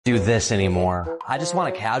do this anymore. I just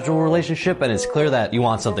want a casual relationship, and it's clear that you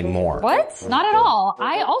want something more. What? Not at all.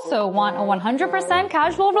 I also want a 100%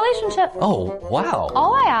 casual relationship. Oh, wow.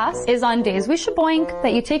 All I ask is on days we shaboink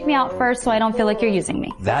that you take me out first so I don't feel like you're using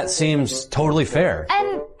me. That seems totally fair.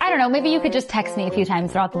 And I don't know, maybe you could just text me a few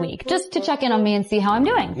times throughout the week just to check in on me and see how I'm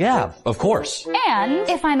doing. Yeah, of course. And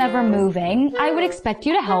if I'm ever moving, I would expect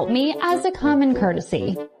you to help me as a common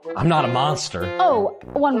courtesy. I'm not a monster. Oh,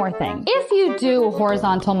 one more thing. If you do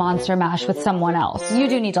horizontal monster mash with someone else, you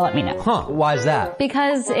do need to let me know. Huh, why is that?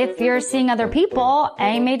 Because if you're seeing other people,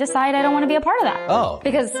 I may decide I don't want to be a part of that. Oh.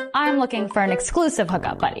 Because I'm looking for an exclusive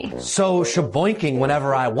hookup buddy. So shaboinking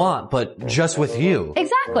whenever I want, but just with you.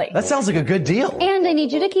 Exactly. That sounds like a good deal. And I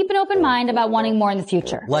need you to keep an open mind about wanting more in the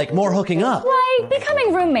future. Like more hooking up. Like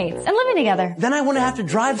becoming roommates and living together. Then I wouldn't have to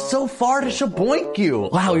drive so far to shaboink you.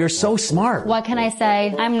 Wow, you're so smart. What can I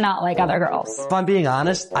say? I'm not like other girls. If I'm being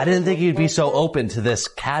honest, I didn't think you'd be so open to this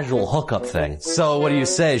casual hookup thing. So what do you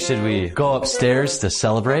say? Should we go upstairs to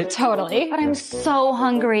celebrate? Totally. But I'm so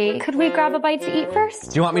hungry. Could we grab a bite to eat first?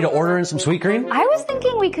 Do you want me to order in some sweet cream? I was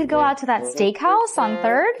thinking we could go out to that steakhouse on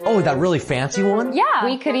 3rd. Oh, that really fancy one? Yeah.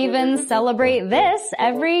 We could even celebrate this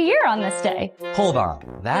every year on this day. Hold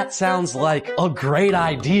on. That sounds like a great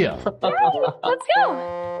idea. Right, let's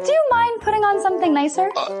go. Do you mind putting on something nicer?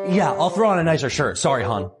 Yeah, I'll throw on a nicer shirt. Sorry,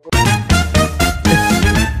 hon.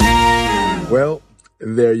 Well,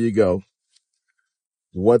 there you go.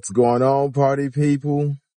 What's going on, party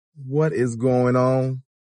people? What is going on?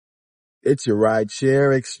 It's your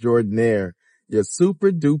rideshare extraordinaire, your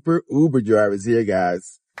super duper Uber drivers here,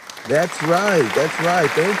 guys. That's right.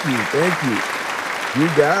 Thank you. You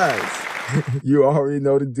guys, you already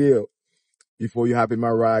know the deal. Before you hop in my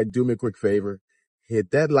ride, do me a quick favor.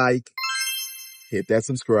 Hit that like, hit that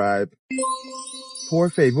subscribe. Por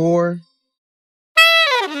favor.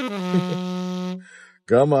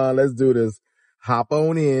 Come on, let's do this. Hop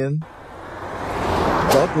on in,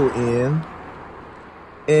 buckle in,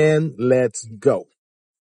 and let's go.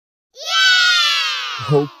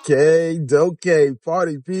 Yeah! Okay,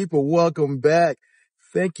 party people, welcome back.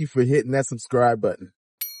 Thank you for hitting that subscribe button.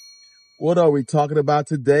 What are we talking about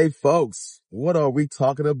today, folks? What are we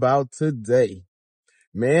talking about today?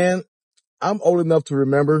 Man, I'm old enough to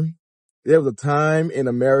remember there was a time in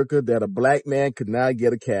America that a black man could not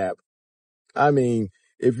get a cab. I mean,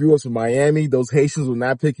 if you was from Miami, those Haitians were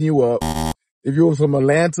not picking you up. If you was from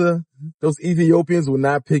Atlanta, those Ethiopians were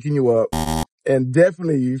not picking you up. And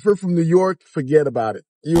definitely, if you're from New York, forget about it.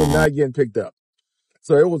 You are not getting picked up.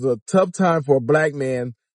 So it was a tough time for a black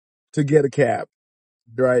man to get a cab,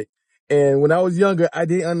 right? And when I was younger, I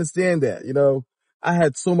didn't understand that. You know, I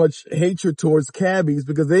had so much hatred towards cabbies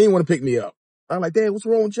because they didn't want to pick me up. I'm like, Dad, what's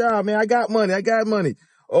wrong with y'all, man? I got money.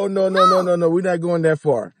 Oh, no. We're not going that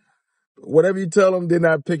far. Whatever you tell them, they're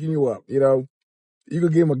not picking you up, you know. You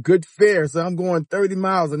could give them a good fare. So I'm going 30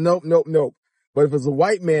 miles and nope. But if it's a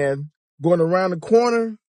white man going around the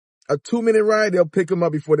corner, a 2-minute ride, they'll pick them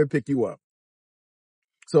up before they pick you up.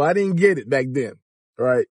 So I didn't get it back then,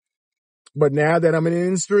 right? But now that I'm in the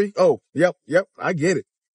industry, yep, I get it.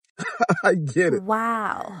 I get it.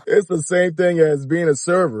 Wow. It's the same thing as being a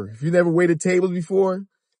server. If you never waited tables before,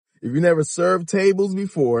 if you never served tables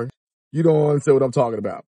before, you don't understand what I'm talking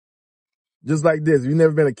about. Just like this, if you've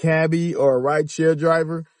never been a cabbie or a rideshare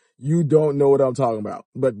driver, you don't know what I'm talking about.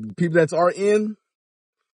 But people that are in,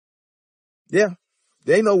 yeah,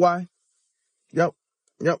 they know why. Yep,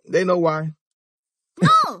 they know why.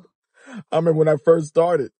 No. I remember when I first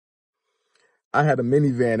started, I had a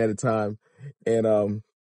minivan at the time, and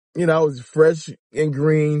I was fresh and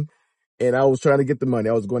green, and I was trying to get the money.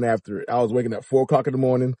 I was going after it. I was waking up 4 o'clock in the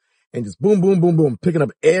morning and just boom, picking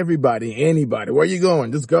up everybody, anybody. Where you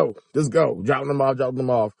going? Just go. Dropping them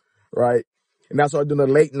off, right? And I started doing the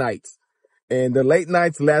late nights. And the late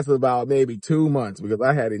nights lasted about maybe 2 months because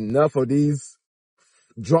I had enough of these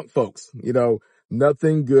drunk folks. You know,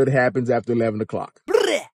 nothing good happens after 11 o'clock.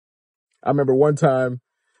 I remember one time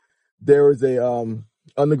there was a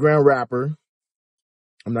underground rapper.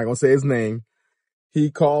 I'm not going to say his name.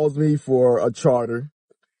 He calls me for a charter,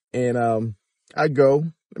 and I go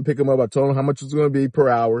and pick him up. I told him how much it's going to be per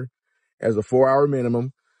hour as a 4-hour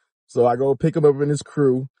minimum. So I go pick him up in his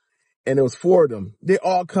crew, and there was 4 of them. They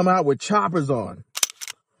all come out with choppers on.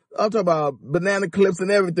 I'm talking about banana clips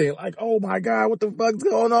and everything. Like, oh my God, what the fuck's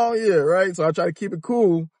going on here, right? So I try to keep it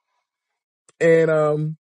cool.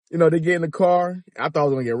 And, they get in the car. I thought I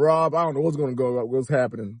was going to get robbed. I don't know what's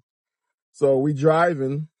happening. So we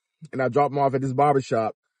driving, and I drop them off at this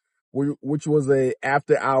barbershop, which was a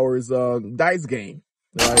after hours dice game,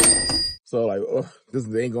 right? So like, this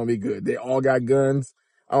ain't gonna be good. They all got guns.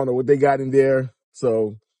 I don't know what they got in there.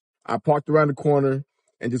 So I parked around the corner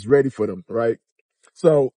and just ready for them, right?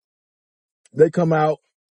 So they come out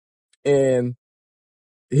and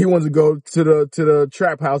he wants to go to the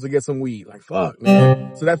trap house to get some weed. Like, fuck,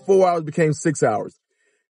 man. So that 4 hours became 6 hours.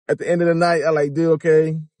 At the end of the night, I like, dude,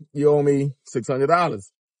 okay, you owe me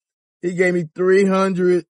 $600. He gave me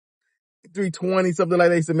 300, 320, something like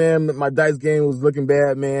that. He said, man, my dice game was looking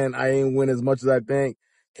bad, man. I ain't win as much as I think.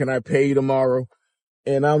 Can I pay you tomorrow?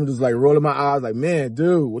 And I'm just like rolling my eyes like, man,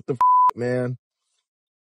 dude, what the man?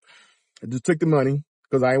 I just took the money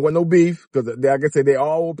because I ain't want no beef because like I said, they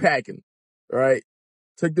all were packing, right?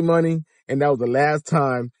 Took the money, and that was the last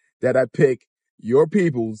time that I picked your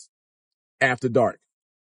peoples after dark.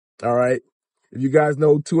 All right. If you guys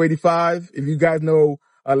know 285, if you guys know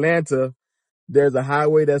Atlanta, there's a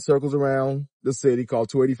highway that circles around the city called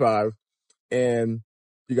 285, and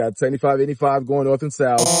you got 75, 85 going north and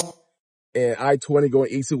south, and I-20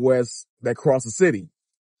 going east and west that cross the city.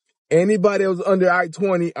 Anybody that was under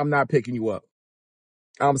I-20, I'm not picking you up.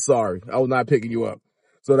 I'm sorry. I was not picking you up.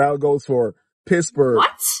 So that goes for Pittsburgh,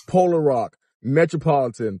 What? Polar Rock,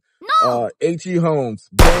 Metropolitan, No. H.E. Holmes,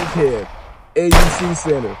 Bankhead, ABC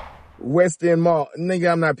Center, West End Mall.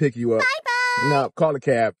 Nigga, I'm not picking you up. Bye-bye. No, call a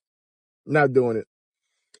cab. Not doing it.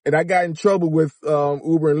 And I got in trouble with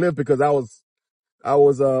Uber and Lyft because I was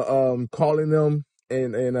calling them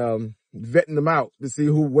and vetting them out to see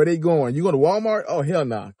where they going. You go to Walmart? Oh, hell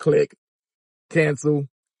nah. Click, cancel.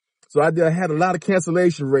 So I had a lot of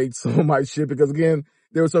cancellation rates on my shit because, again,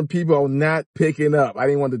 there were some people I was not picking up. I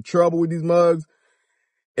didn't want the trouble with these mugs.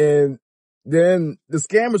 And then the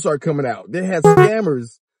scammers started coming out. They had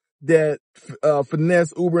scammers that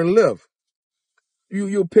finesse Uber and Lyft.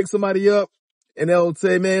 You'll pick somebody up and they'll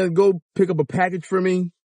say, man, go pick up a package for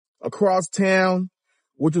me across town,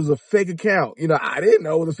 which was a fake account. You know, I didn't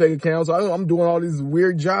know it was a fake account. So I'm doing all these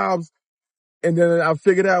weird jobs. And then I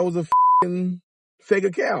figured out it was a fake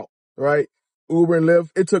account, right? Uber and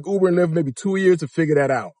Lyft. It took Uber and Lyft maybe 2 years to figure that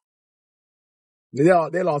out.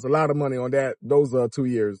 They lost a lot of money on those 2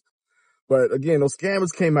 years. But again, those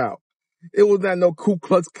scammers came out. It was not no Ku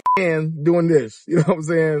Klux Klan doing this. You know what I'm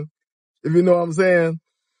saying? If you know what I'm saying.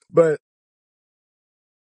 But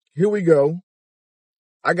here we go.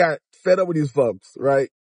 I got fed up with these folks, right?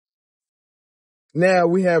 Now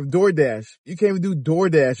we have DoorDash. You can't even do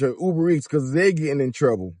DoorDash or Uber Eats because they're getting in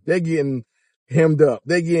trouble. They're getting hemmed up.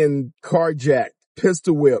 They're getting carjacked,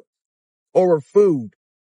 pistol whipped over food,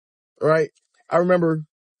 right? I remember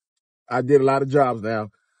I did a lot of jobs now.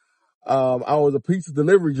 I was a pizza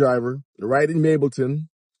delivery driver right in Mableton,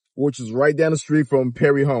 which is right down the street from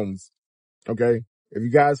Perry Homes. Okay. If you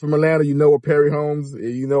guys from Atlanta, you know what Perry Homes,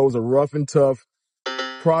 you know, it was a rough and tough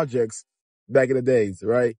projects back in the days,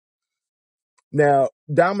 right? Now,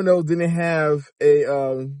 Domino's didn't have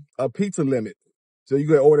a pizza limit. So you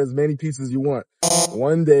could order as many pizzas as you want.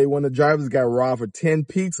 One day, one of the drivers got robbed for 10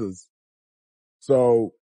 pizzas.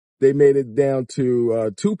 So they made it down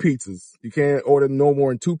to 2 pizzas. You can't order no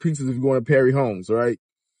more than 2 pizzas if you're going to Perry Homes, right?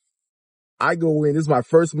 I go in, this is my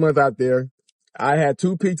first month out there. I had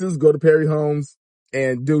 2 pizzas, go to Perry Homes,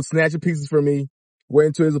 and dude snatching pizzas for me, went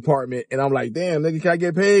into his apartment, and I'm like, damn, nigga, can I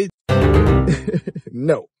get paid?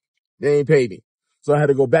 No, they ain't paid me. So I had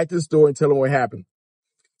to go back to the store and tell them what happened.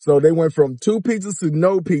 So they went from 2 pizzas to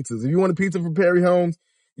no pizzas. If you want a pizza from Perry Homes,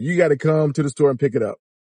 you got to come to the store and pick it up.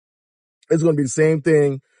 It's going to be the same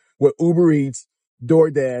thing with Uber Eats,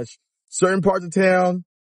 DoorDash. Certain parts of town,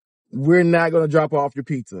 we're not going to drop off your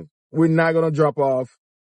pizza. We're not going to drop off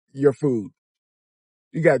your food.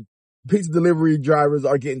 You got pizza delivery drivers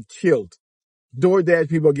are getting killed. DoorDash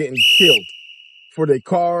people are getting killed for their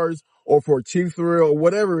cars or for cheap thrill or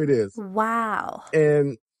whatever it is. Wow.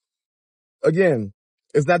 And again,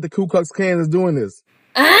 it's not the Ku Klux Klan that's doing this.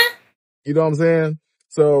 You know what I'm saying?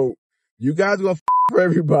 So you guys are going to for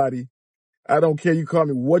everybody. I don't care. You call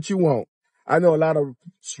me what you want. I know a lot of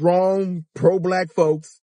strong pro-black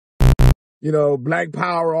folks, you know, black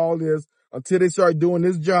power, all this, until they start doing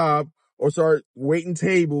this job or start waiting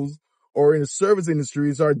tables or in the service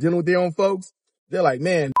industry, start dealing with their own folks. They're like,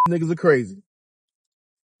 man, niggas are crazy.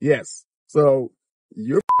 Yes. So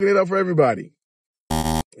you're it up for everybody.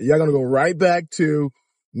 Y'all gonna go right back to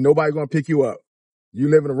nobody gonna pick you up. You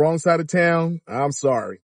live in the wrong side of town. I'm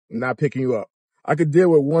sorry. I'm not picking you up. I could deal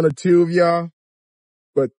with 1 or 2 of y'all,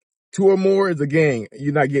 but 2 or more is a gang.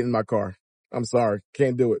 You're not getting in my car. I'm sorry.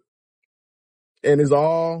 Can't do it. And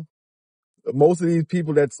most of these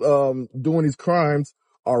people that's doing these crimes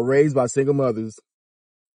are raised by single mothers.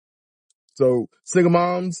 So single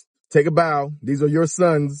moms, take a bow. These are your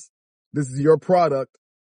sons. This is your product.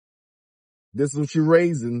 This is what you're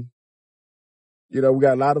raising. You know, we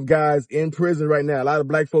got a lot of guys in prison right now, a lot of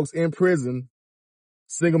black folks in prison,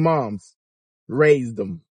 single moms, raised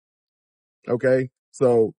them. Okay?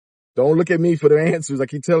 So don't look at me for the answers. I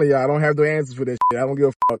keep telling y'all, I don't have the answers for this shit. I don't give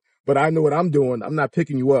a fuck. But I know what I'm doing. I'm not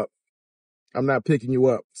picking you up. I'm not picking you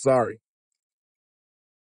up. Sorry.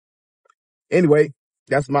 Anyway,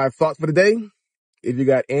 that's my thoughts for the day. If you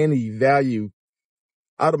got any value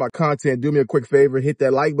out of my content, do me a quick favor. Hit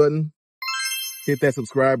that like button. Hit that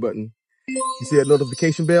subscribe button. You see that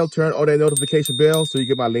notification bell? Turn on that notification bell so you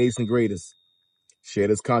get my latest and greatest. Share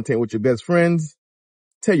this content with your best friends.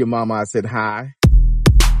 Tell your mama I said hi.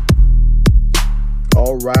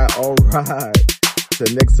 All right, all right.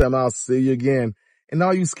 Till next time, I'll see you again. And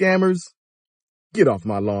all you scammers, get off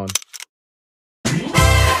my lawn.